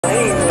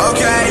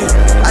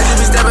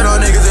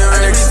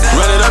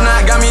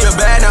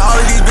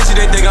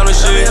and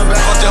shit.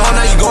 Fuck the whole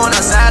night, you going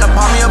outside, I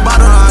pop me a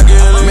bottle, I get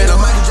it. Man,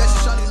 I'm Michael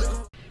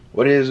Jackson.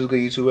 What it is good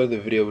YouTube, another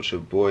video with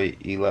your boy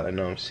Eli. I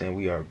know what I'm saying,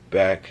 we are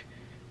back.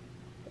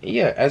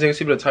 Yeah, as you can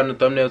see by the title and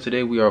the thumbnail,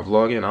 today we are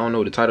vlogging. I don't know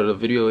what the title of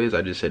the video is.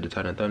 I just said the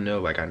title and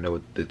thumbnail like I know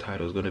what the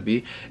title is going to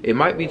be. It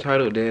might be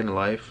titled Day in the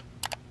Life.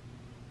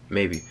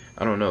 Maybe.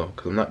 I don't know,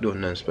 because I'm not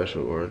doing nothing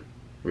special or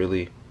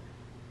really.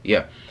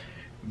 Yeah.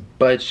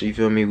 But, you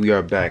feel me, we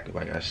are back,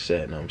 like I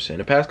said. You know what I'm saying?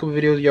 The past couple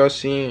videos y'all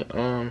seen,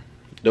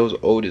 those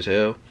old as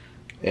hell.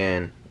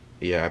 And,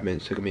 yeah,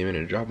 it took me a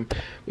minute to drop them.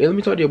 Yeah, let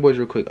me talk to your boys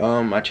real quick.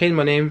 I changed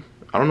my name.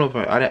 I don't know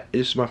if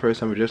this is my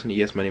first time addressing it.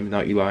 Yes, my name is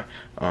not Eli.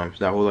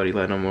 It's not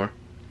wholelottaeli no more.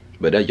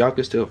 But y'all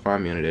can still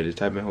find me under that. Just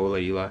type in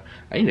wholelottaeli.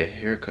 I need a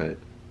haircut,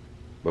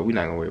 but we're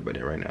not gonna worry about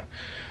that right now.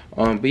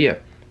 But yeah,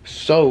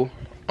 so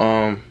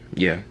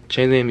yeah,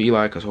 change the name to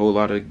Eli because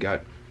wholelottaeli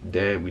got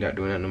dead. We not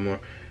doing that no more.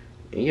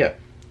 And yeah,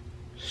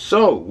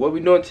 so what we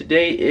doing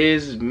today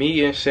is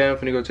me and Sam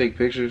finna go take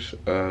pictures.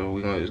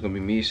 It's gonna be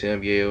me,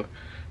 Sam, Yale,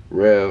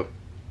 Rev,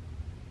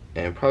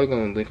 and probably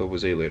gonna link up with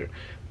Zay later.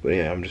 But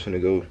yeah, I'm just gonna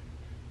go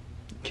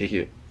kick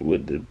it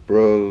with the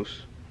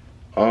bros.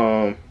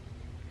 And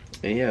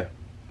yeah.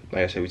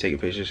 Like I said, we taking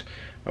pictures.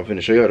 I'm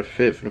finna show y'all the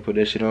fit, finna put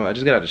that shit on. I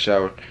just got out of the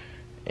shower.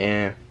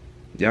 And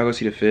y'all go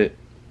see the fit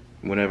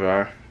whenever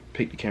I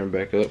pick the camera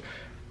back up.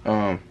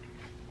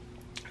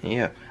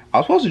 Yeah. I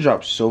was supposed to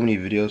drop so many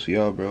videos for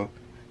y'all, bro.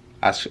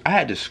 I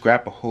had to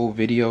scrap a whole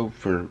video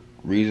for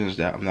reasons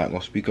that I'm not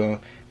gonna speak on.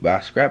 But I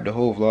scrapped the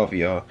whole vlog for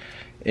y'all.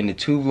 And the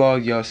 2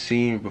 vlogs y'all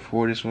seen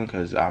before this one,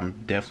 because I'm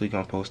definitely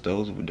gonna post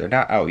those. They're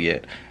not out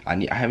yet.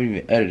 I haven't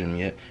even edited them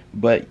yet.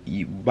 But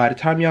by the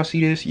time y'all see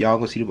this, y'all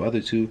gonna see the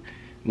other 2.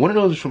 One of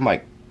those is from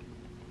like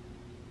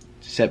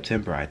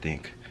September, I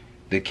think.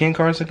 The Ken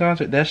Carson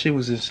concert, that shit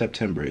was in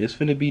September. It's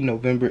finna be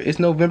November. It's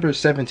November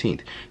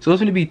 17th. So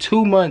it's finna be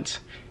 2 months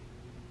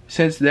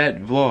since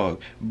that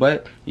vlog.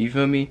 But you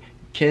feel me?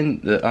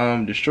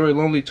 The Destroy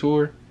Lonely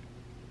tour.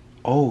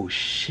 Oh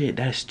shit,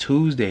 that's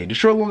Tuesday.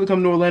 Destroy Lonely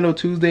coming to Orlando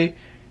Tuesday.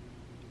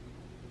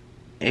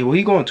 Hey, well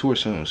he going tour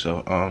soon.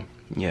 So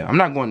yeah, I'm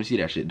not going to see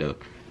that shit though.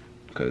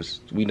 Cause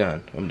we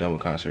done. I'm done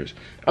with concerts.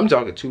 I'm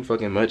talking too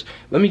fucking much.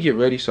 Let me get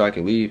ready so I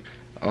can leave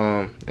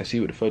and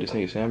see what the fuck this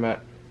nigga Sam at.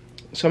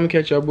 So I'm gonna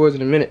catch y'all boys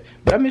in a minute.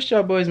 But I missed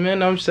y'all boys,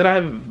 man.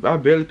 I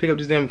barely pick up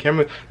this damn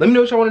camera. Let me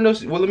know what y'all wanna know.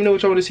 Well, let me know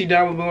what y'all wanna see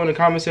down below in the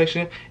comment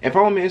section. And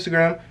follow me on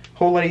Instagram,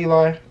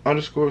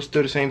 wholelottaeli_,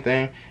 still the same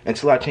thing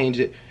until I change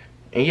it.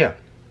 And yeah,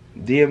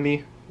 DM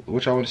me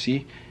what y'all wanna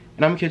see.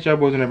 And I'm gonna catch y'all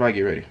boys whenever I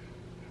get ready.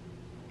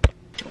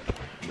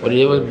 What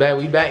it was back,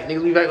 we back,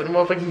 nigga. We back with the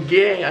motherfucking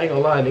gang. I ain't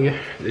gonna lie, nigga.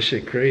 This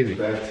shit crazy.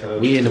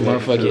 We in the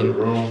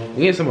motherfucking,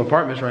 we in some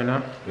apartments right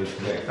now. I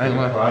ain't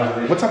gonna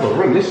lie. What type of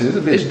room this is?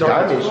 It's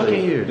dark as fuck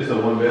in here. This is a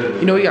 1-bedroom.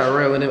 You know we got a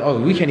rail in it. Oh,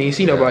 we can't even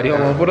see nobody. Hold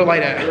on, put the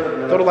light at.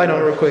 Throw the light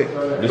on real quick.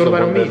 Throw the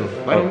light on me.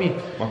 Light on me.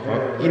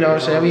 You know what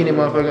I'm saying? We in the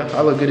motherfucker.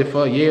 I look good as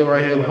fuck. Yeah,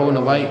 right here holding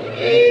the light.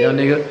 Young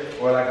nigga.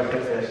 Or like a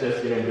fix that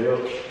shit's getting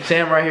built.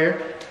 Sam right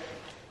here.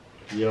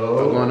 Yo.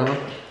 What's going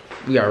on?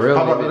 We got real.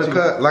 How about the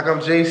cut? Like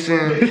I'm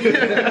Jason.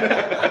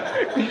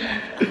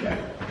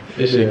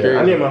 This shit crazy.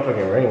 I need my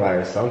fucking ring light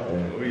or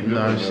something. You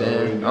know what I'm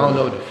saying? I don't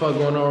know what the fuck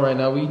going on right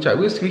now. We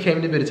came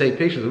in here to take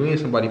pictures. We in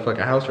somebody's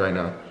fucking house right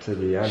now. To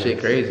be honest. Shit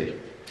crazy.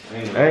 I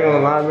ain't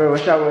gonna lie, man.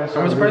 What y'all want?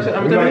 How much person? How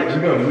much that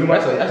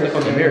is? That's a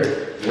fucking mirror.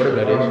 Whatever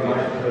that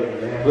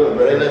is. Look,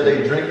 bro, they let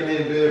they drinking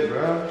in bed,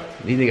 bro.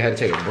 These niggas had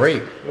to take a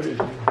break.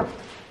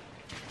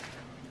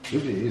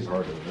 Usually it's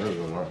hard to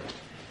know.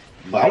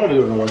 But I want to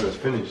go to the one that's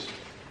finished.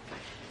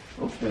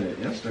 Open it.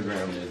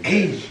 Instagram.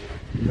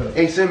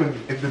 Hey, Sam,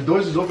 if the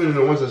doors is open and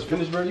the ones that's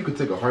finished, bro, you could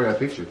take a hard ass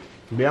picture.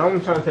 Yeah, I'm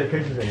trying to take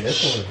pictures in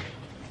this one.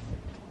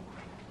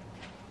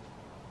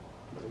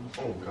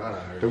 Oh God, I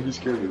heard. Don't be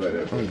scared of me like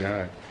that. Oh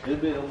God. This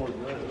bit almost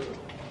done.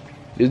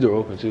 This door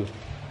open too.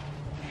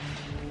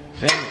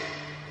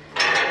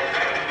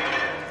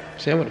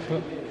 Sam, what the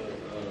fuck?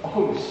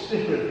 Oh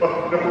shit!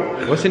 Oh,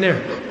 no. What's in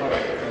there?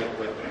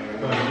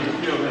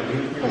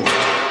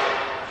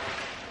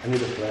 I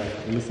need a flash.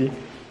 Let me see.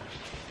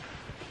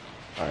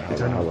 Alright,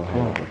 hold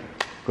on.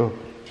 Go.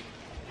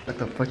 What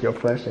the fuck, your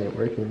flash ain't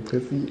working,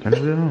 pussy? I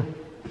don't know.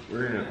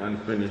 We're in an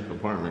unfinished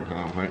apartment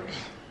complex.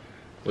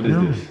 What is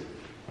this?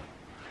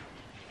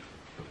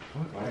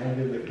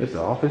 It's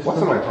the office? Why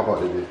somebody pop out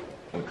there?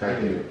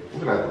 Okay, we're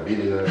gonna have to beat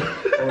it up.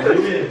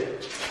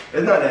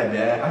 It's not that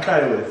bad. I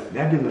thought it was,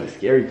 that didn't look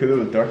scary because it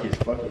was dark as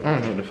fuck. I don't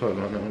know what the fuck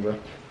going on, bro.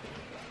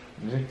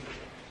 You see?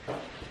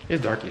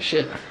 It's dark as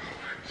shit.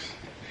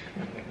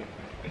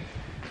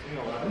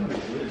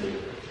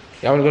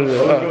 Y'all wanna go to the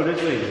go this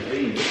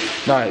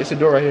way. Nah, it's a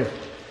door right here.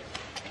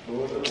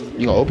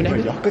 You gonna open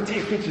it? Y'all could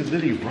take pictures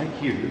literally right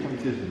here. Look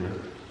like this, bro.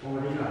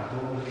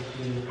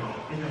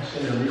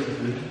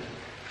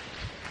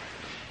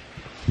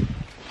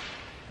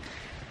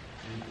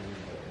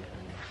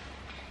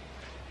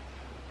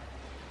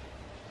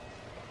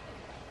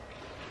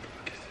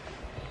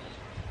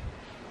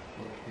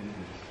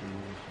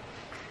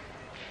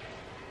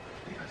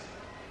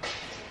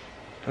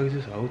 What is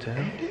this, a hotel?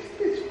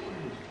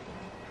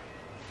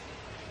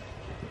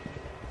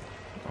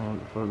 What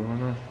the fuck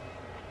going on?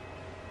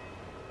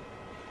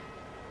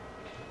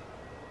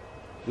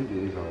 This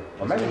is hard.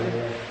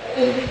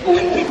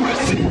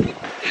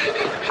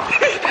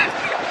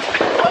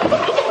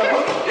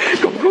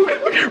 Go.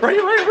 Right.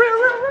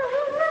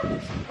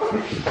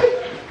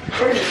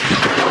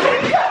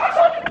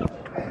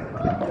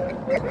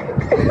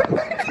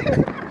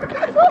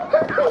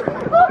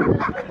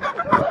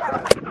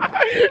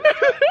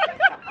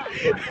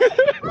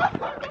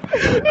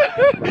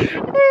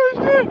 Oh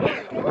shit!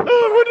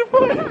 Oh, what the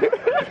fuck?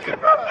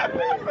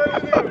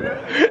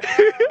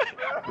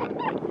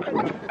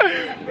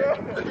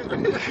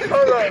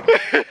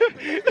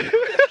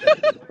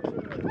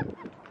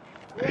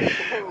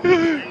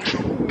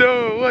 No,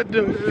 what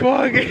the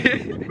fuck?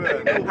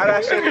 How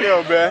that shit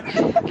feel, man?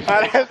 I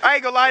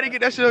ain't gonna lie to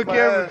get that shit on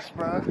camera.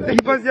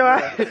 You bust your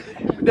ass.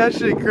 That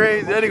shit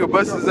crazy. That nigga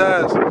bust his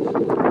ass.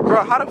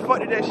 Bro, how the fuck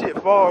did that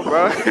shit fall,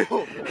 bro?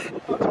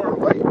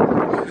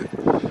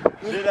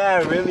 Did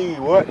I really?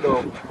 What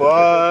the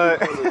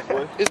fuck?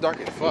 It's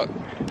dark as fuck.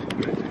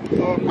 I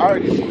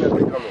already seen that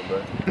thing coming,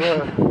 bro.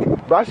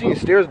 But I seen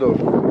stairs though.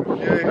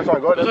 Yeah, that's why I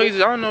go. I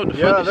don't know what the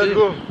fuck Yeah, this let's shit.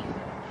 go.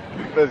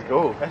 Let's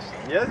go.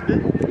 Yes,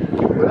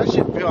 bitch. But that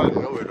shit fell out of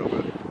nowhere though,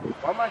 man.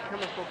 Why am I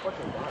coming so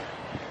fucking blind?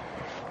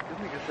 This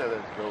nigga said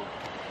let's go.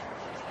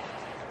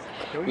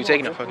 We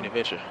taking a fucking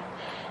adventure.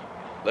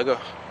 Let go.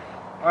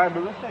 Alright,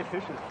 but let's take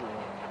pictures for him.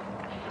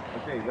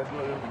 Okay, let's go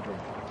this one.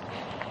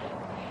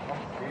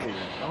 I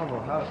don't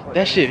know how the fuck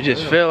That shit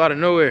just fell out of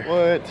nowhere.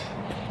 What?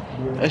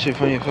 That shit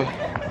funny as fuck.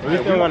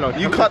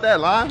 You caught that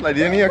line? Like,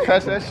 didn't you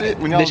catch that shit?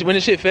 When When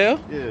the shit fell?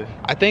 Yeah.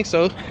 I think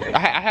so.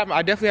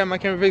 I definitely have my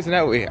camera facing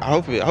that way. I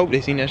hope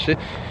they seen that shit.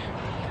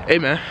 Hey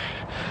man,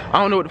 I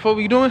don't know what the fuck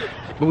we doing,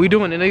 but we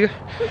doing it, nigga.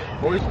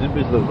 This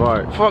bitch looks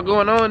hard. Fuck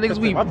going on, niggas?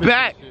 We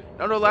back. I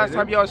don't know last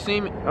time y'all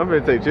seen me. I'm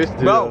gonna take just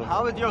Bro,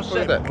 how is your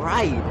shit that?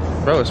 bright?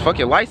 Bro, it's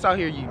fucking lights out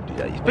here. You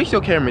fix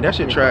your camera. That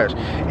shit trash.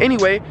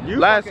 Anyway,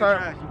 last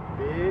time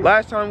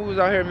we was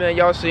out here, man,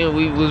 y'all seen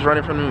we was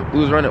running.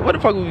 What the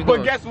fuck we was doing?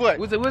 But guess what?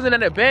 We wasn't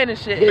in that band and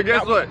shit. But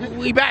guess what?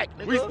 We back.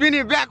 Nigga. We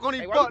spinning back on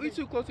these Hey, we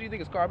too close to these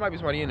niggas' car. Might be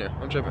somebody in there.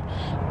 I'm tripping.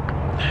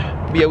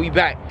 But yeah, we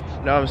back. You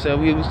know what I'm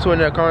saying? We was touring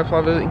that car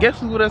and guess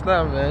who's with us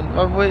now, man?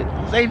 My boy,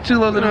 say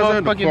Chulo's in the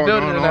motherfucking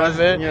building now,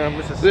 man. Yeah,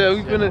 we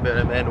finna.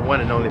 Man, the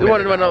one and only. The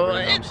one and only. You know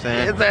what I'm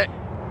saying? It's that.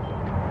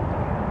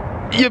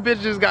 Your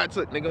bitch just got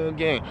took, nigga, on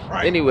game.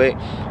 Right. Anyway,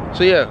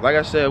 so yeah, like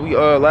I said, we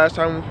last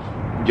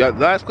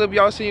clip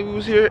y'all seen, we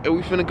was here and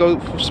we finna go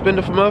spin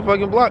the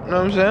motherfucking block. You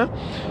know what I'm saying?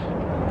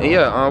 And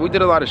yeah, we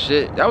did a lot of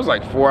shit. That was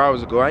like 4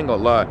 hours ago. I ain't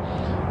gonna lie.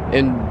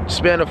 In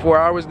span of 4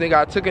 hours, nigga,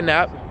 I took a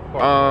nap.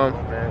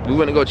 We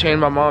went to go change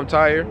my mom's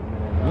tire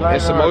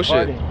and some more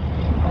shit.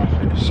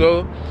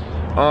 So,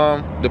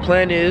 the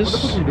plan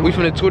is we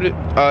finna tour it.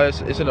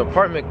 It's an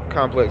apartment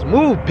complex.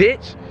 Move,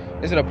 bitch.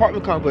 It's an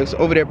apartment complex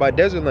over there by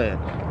Desertland,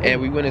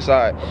 and we went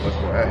inside.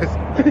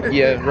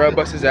 Yeah, bro,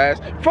 bust his ass.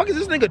 Fuck is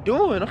this nigga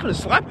doing? I'm finna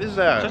slap his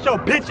ass. Shut your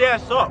bitch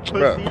ass up,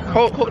 pussy.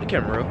 Bro, hold the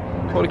camera,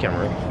 bro. Hold the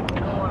camera.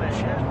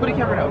 Put the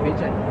camera out, bitch.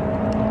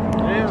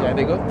 Yeah,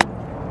 they go.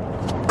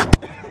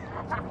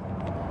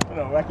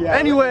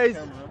 Anyways,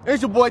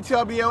 it's your boy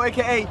TLBO,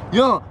 aka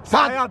Young.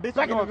 All y'all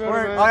bitches gonna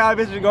flirt. All y'all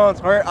bitches gonna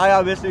twerk. All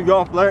y'all bitches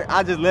gonna flirt.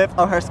 I just lift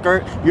up her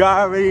skirt. You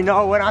already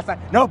know what I say.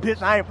 No,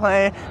 bitch, I ain't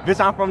playing. Bitch,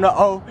 I'm from the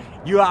O.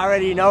 You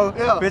already know.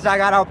 Yeah. Bitch, I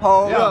got a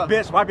pole. Yeah.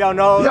 Bitch, wipe your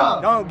nose.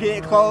 Yeah. Don't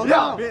get close.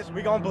 Yeah. Bitch,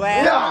 we gon'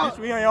 blast. Yeah. Bitch,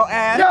 we on your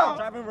ass. Yeah.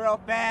 Driving real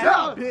fast.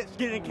 Yeah. Bitch,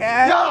 getting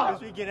cash. Yeah.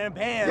 Bitch, we getting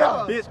bands.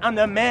 Yeah. Bitch, I'm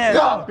the man.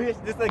 Yeah.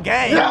 Bitch, this a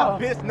game. Yeah.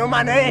 Bitch, know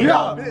my name.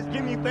 Yeah. Bitch,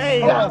 give me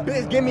fame. Yeah.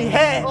 Bitch, give me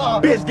head.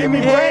 Bitch, give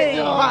me brain.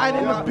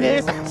 Riding in the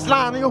Benz,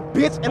 sliding on your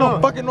bitch, and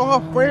I'm fucking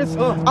on her friends.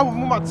 I'm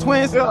with my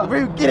twins.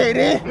 Ready to get it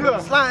in.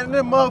 Sliding in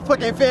the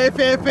motherfucking fan.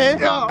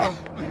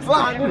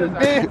 Sliding in the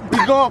bin,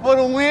 we going for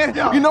the win.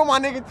 You know my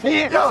nigga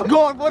 10,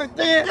 going for the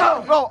 10.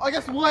 Bro,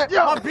 guess what?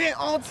 My bin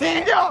on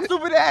 10.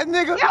 Stupid ass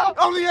nigga,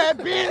 only had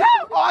bin.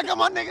 Oh, I got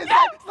my niggas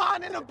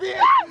sliding in the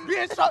bin.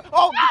 Bin shot.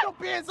 Oh, get your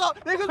bins up.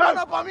 Niggas run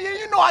up on me, and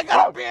you know I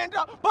got a bin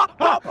up.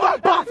 Pop.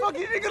 Fuck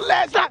you niggas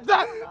last shot.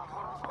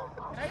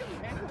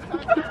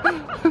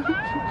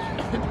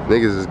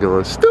 Niggas is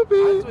going stupid.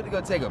 I just went to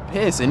go take a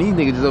piss, and these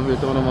niggas just over here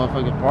throwing a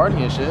motherfucking party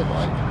and shit.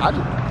 Like, I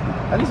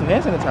need some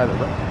hand sanitizer,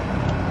 bro.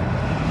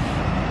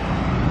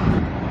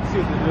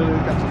 Damn,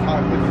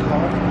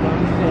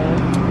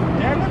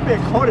 that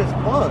bitch cold as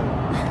fuck.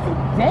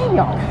 Damn.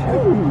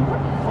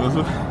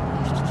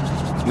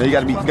 No, you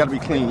gotta be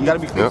clean. You gotta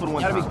be clean for the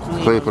one time.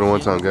 Clean for the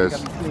one time,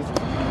 guys.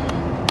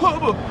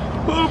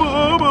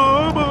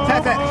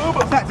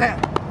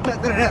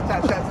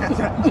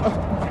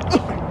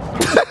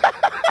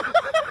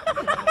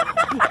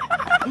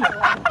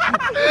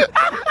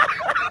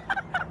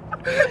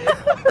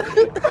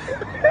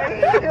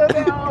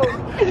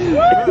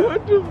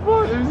 What the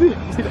fuck is it?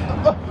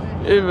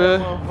 Hey man.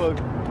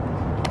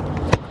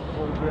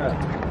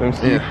 Let me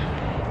see.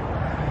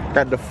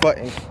 Got the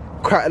fucking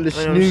crackle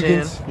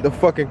snoogans, the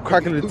fucking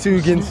crackle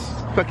tugans.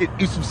 Fucking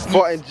eat some sneaks.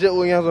 Fucking jet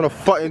hands on the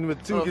fucking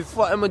matugans.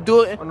 Fucking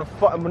do it. On the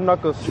fucking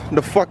knuckles.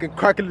 The fucking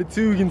crackle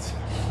matugans.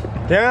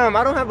 Damn,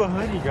 I don't have a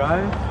hoodie,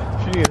 guys.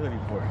 She need a hoodie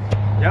for it.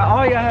 Yeah,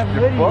 all y'all have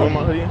hoodies. Want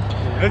my hoodie?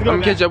 Let's go. I'm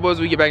gonna catch up boys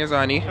when we get back inside,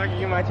 honey. I can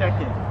get my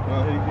check-in.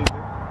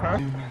 Huh?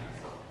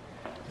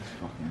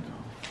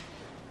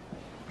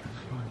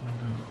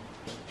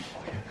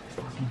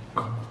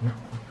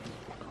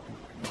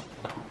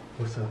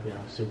 What's up, y'all?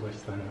 It's your boy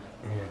Stunner,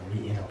 and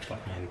we in a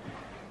fucking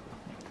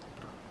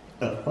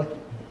fuck.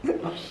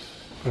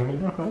 I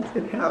don't know how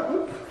it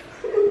happened.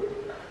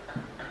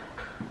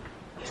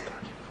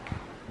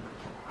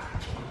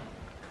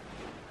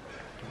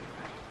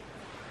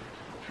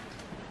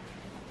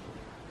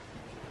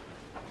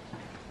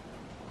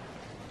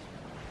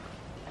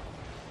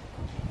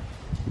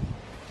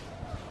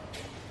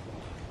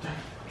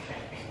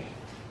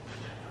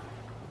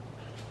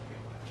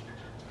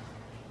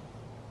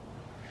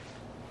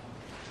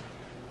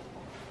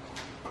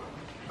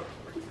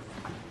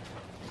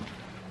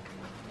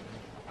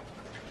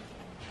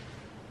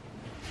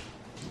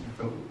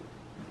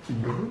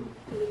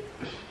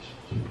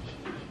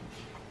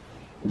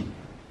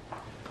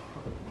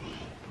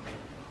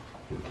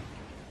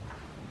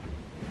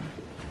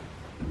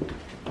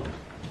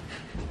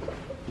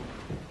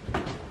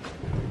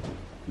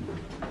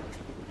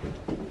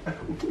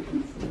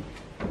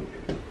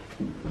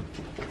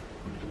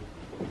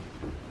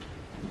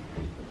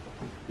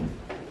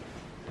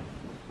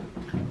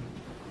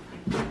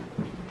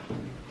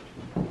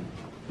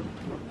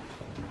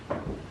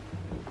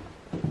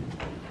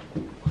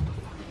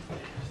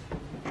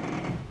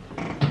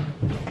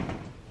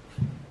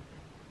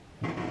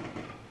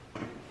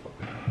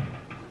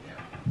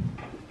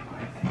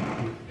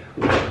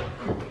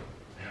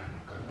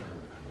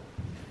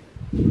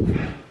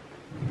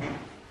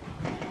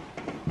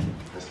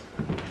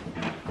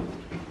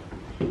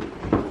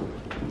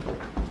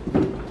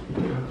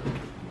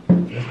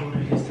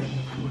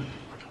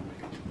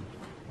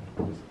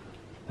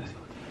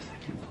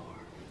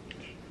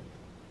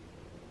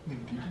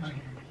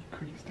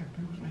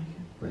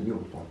 Bro, you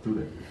don't fall through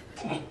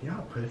that.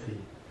 Y'all pussy.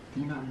 Do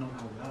you not know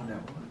how loud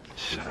that was?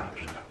 Shut up.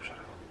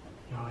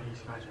 Y'all,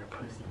 these guys are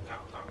pussy.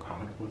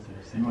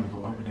 You want to go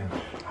up or down?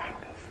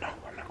 No,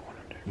 I'm not going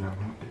up there. You know what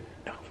I'm doing?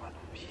 No,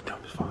 he dumb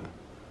as fuck.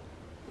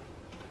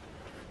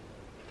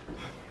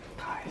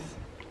 Guys.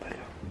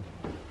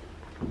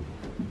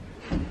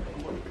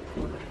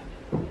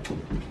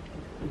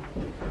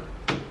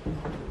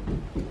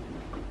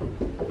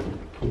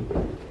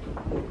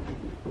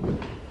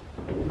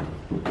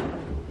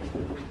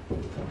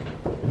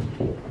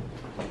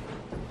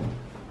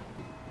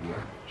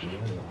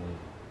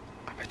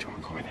 I bet you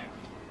won't go in there.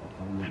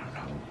 I don't know.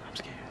 I'm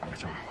scared. I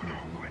bet you won't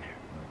go in there.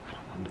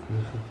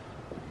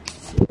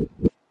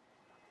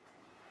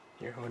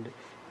 Here, hold it.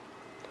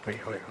 Wait,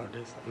 hold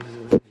this.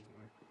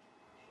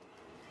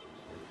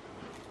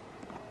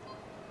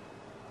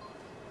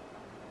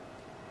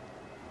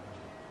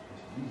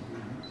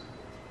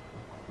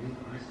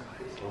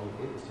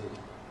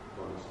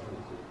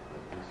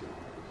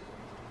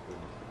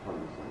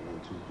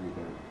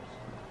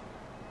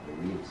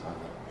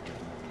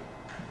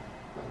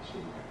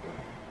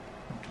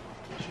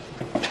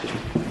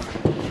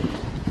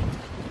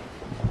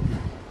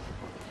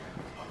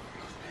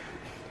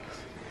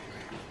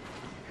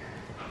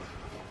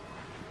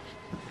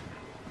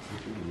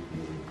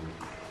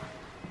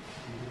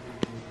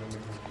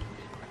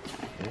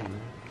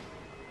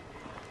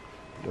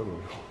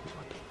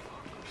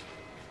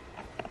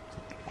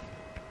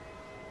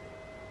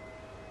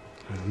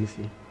 Let me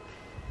see.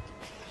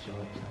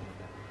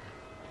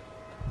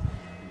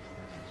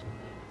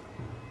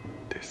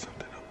 There's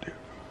something up there.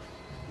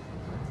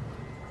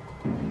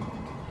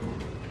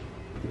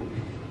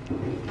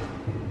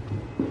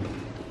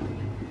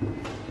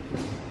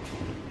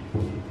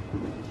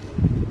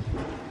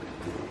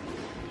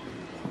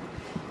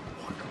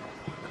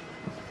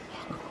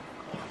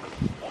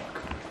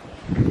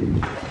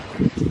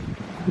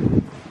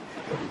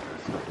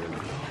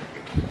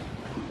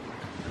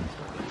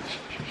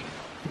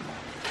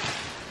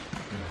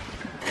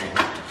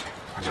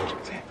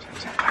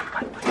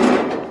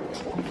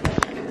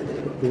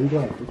 There you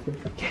go.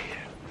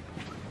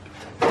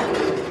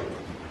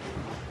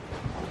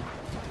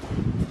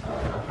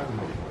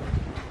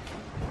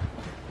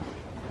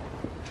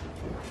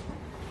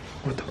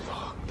 What the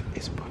fuck?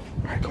 It's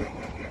alright, come on.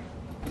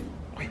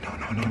 Wait, no.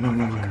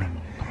 Come on.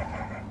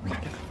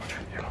 Get the fuck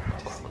out here.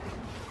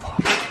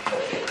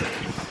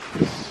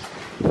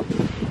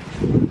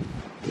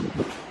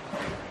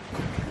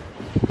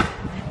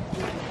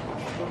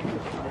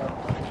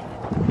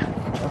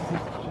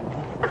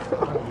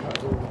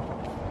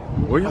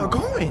 Where y'all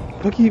going?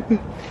 Look you.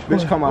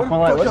 Bitch, come on, phone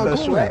like, what the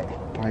sweat?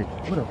 Like,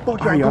 where the fuck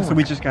Alright, y'all y'all, going? so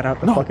we just got out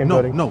the fucking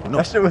building. No.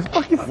 That shit was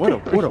fucking Where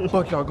the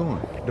fuck y'all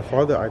going? The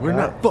farther I We're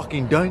got. not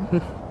fucking done.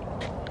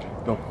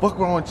 The fuck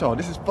wrong with y'all?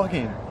 This is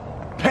fucking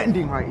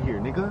pending right here,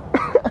 nigga.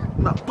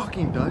 I'm not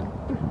fucking done.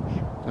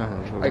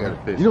 I got a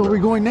fish. You know where we're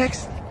going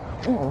next?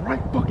 Oh,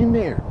 right fucking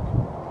there.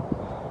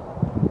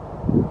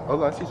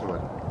 Oh, I see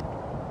somebody.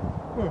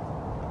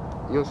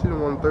 You don't see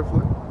them on the 3rd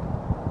floor?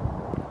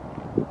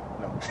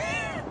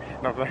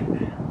 No,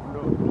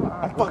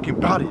 I'm fucking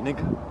about it,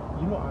 nigga.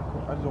 You know,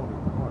 I just don't do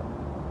it hard.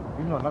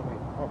 You know, I'm not going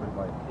to hard, but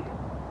like.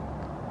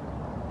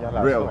 Yeah,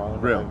 like,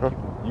 Real.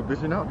 You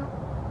bitching out now?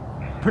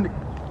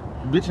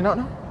 You bitching out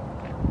now?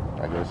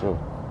 I guess so.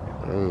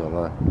 I ain't gonna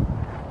lie.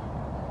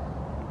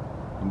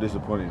 I'm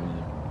disappointed in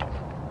you.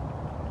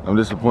 I'm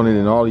disappointed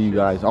in all of you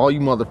guys, all you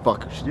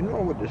motherfuckers. You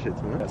know what this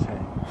shit's, man. That's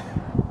him.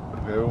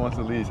 Whoever wants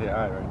to leave, say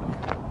aye right now.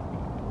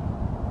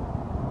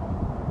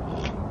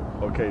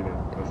 Okay then.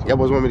 Y'all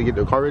boys want me to get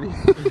the car ready?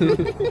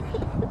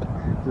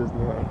 Just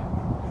like.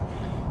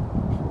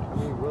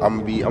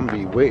 I'm gonna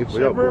be waiting for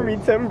y'all. Shiver me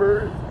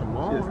timber. Come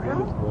on,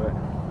 bro.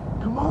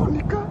 Come on,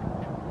 nigga.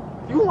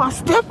 You my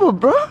stepper,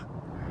 bro.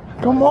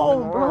 Come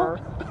on, bro.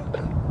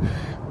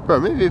 Bro,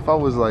 maybe if I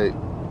was like.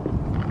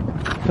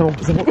 Come on.